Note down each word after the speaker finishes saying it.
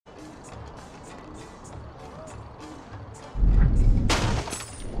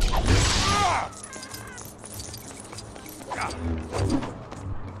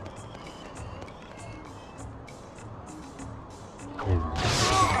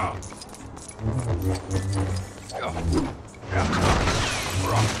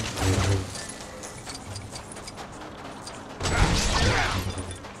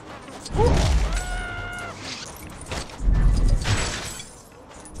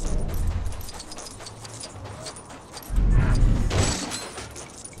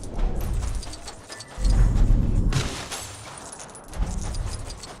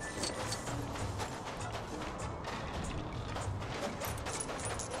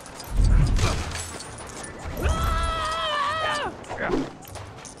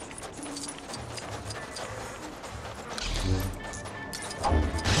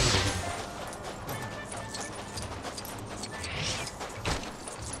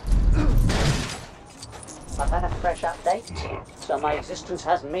I've had a fresh update, so my existence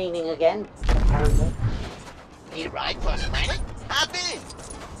has meaning again, apparently. You right, boss man? Hop in.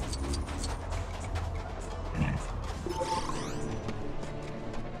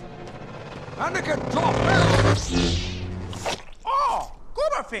 Anakin, drop! Oh,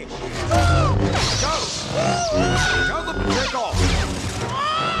 gubber fish! Go! Tell them to take off!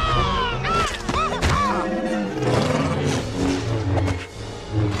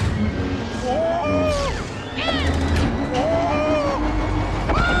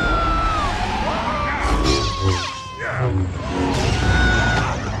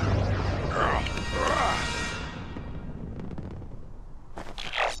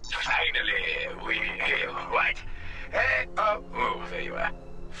 There you are.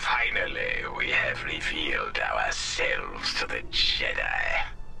 Finally, we have revealed ourselves to the Jedi.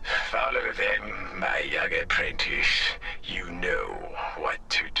 Follow them, my young apprentice. You know what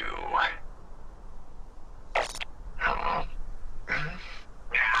to do.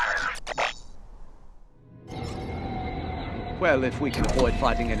 Well, if we can avoid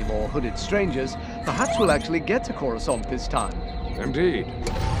fighting any more hooded strangers, perhaps we'll actually get to Coruscant this time. Indeed.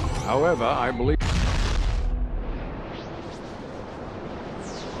 However, I believe...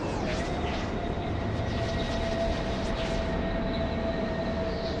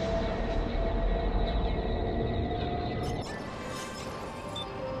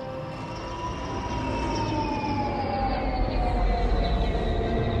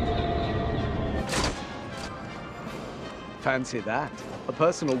 Fancy that. A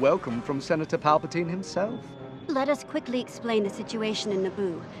personal welcome from Senator Palpatine himself. Let us quickly explain the situation in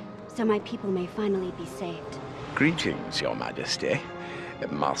Naboo, so my people may finally be saved. Greetings, Your Majesty,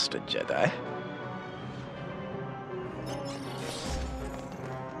 Master Jedi.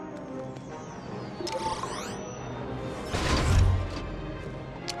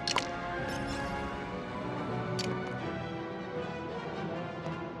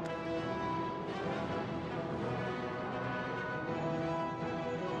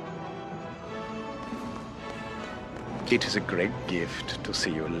 It is a great gift to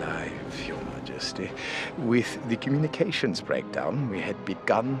see you alive, Your Majesty. With the communications breakdown, we had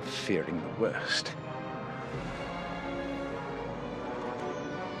begun fearing the worst.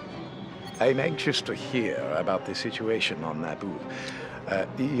 I'm anxious to hear about the situation on Naboo.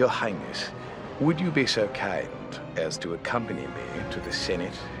 Your Highness, would you be so kind as to accompany me to the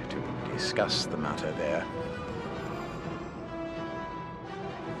Senate to discuss the matter there?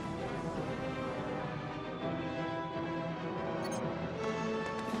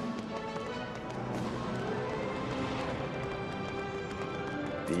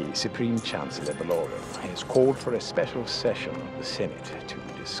 The Supreme Chancellor Valorum has called for a special session of the Senate to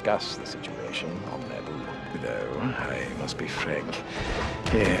discuss the situation on Naboo. Though, I must be frank,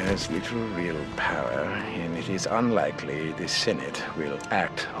 he has little real power, and it is unlikely the Senate will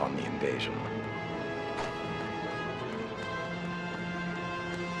act on the invasion.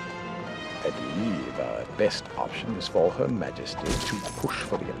 I believe our best option is for Her Majesty to push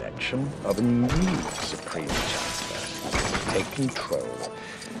for the election of a new Supreme Chancellor to take control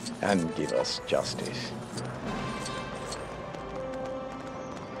and give us justice.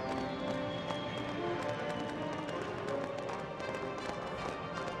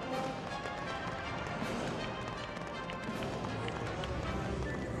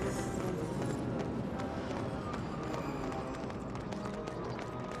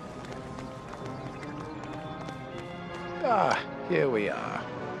 Here we are.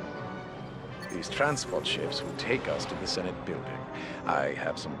 These transport ships will take us to the Senate building. I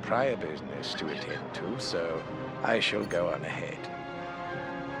have some prior business to attend to, so I shall go on ahead.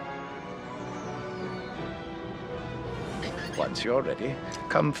 Once you're ready,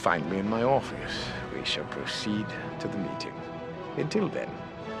 come find me in my office. We shall proceed to the meeting. Until then.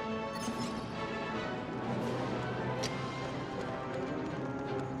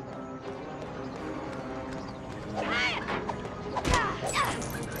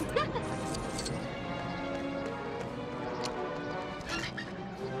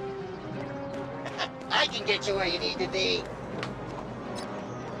 I can get you where you need to be.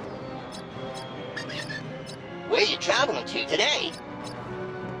 Where you traveling to today?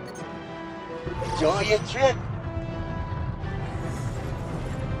 Enjoy your trip.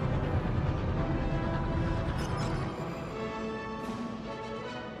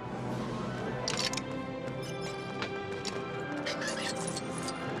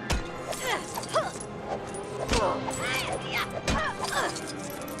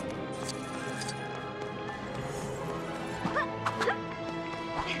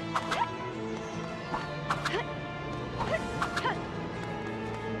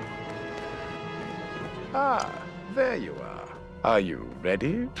 Ah, there you are. Are you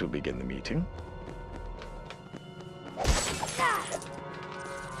ready to begin the meeting?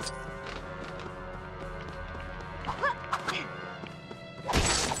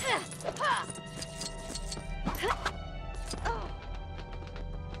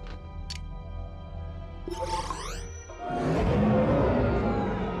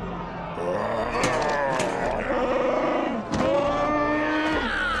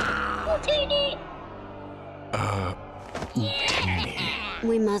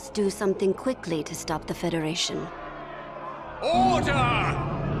 We must do something quickly to stop the Federation. Order!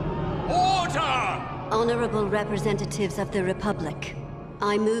 Order! Honorable representatives of the Republic,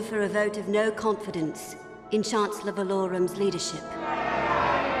 I move for a vote of no confidence in Chancellor Valorum's leadership.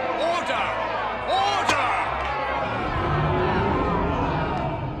 Order! Order!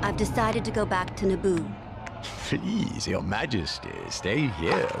 I've decided to go back to Naboo. Please, Your Majesty, stay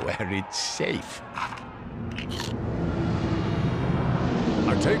here where it's safe.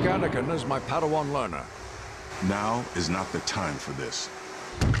 I take Anakin as my Padawan learner. Now is not the time for this.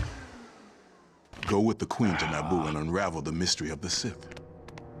 Go with the Queen to Naboo and unravel the mystery of the Sith.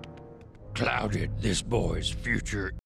 Clouded, this boy's future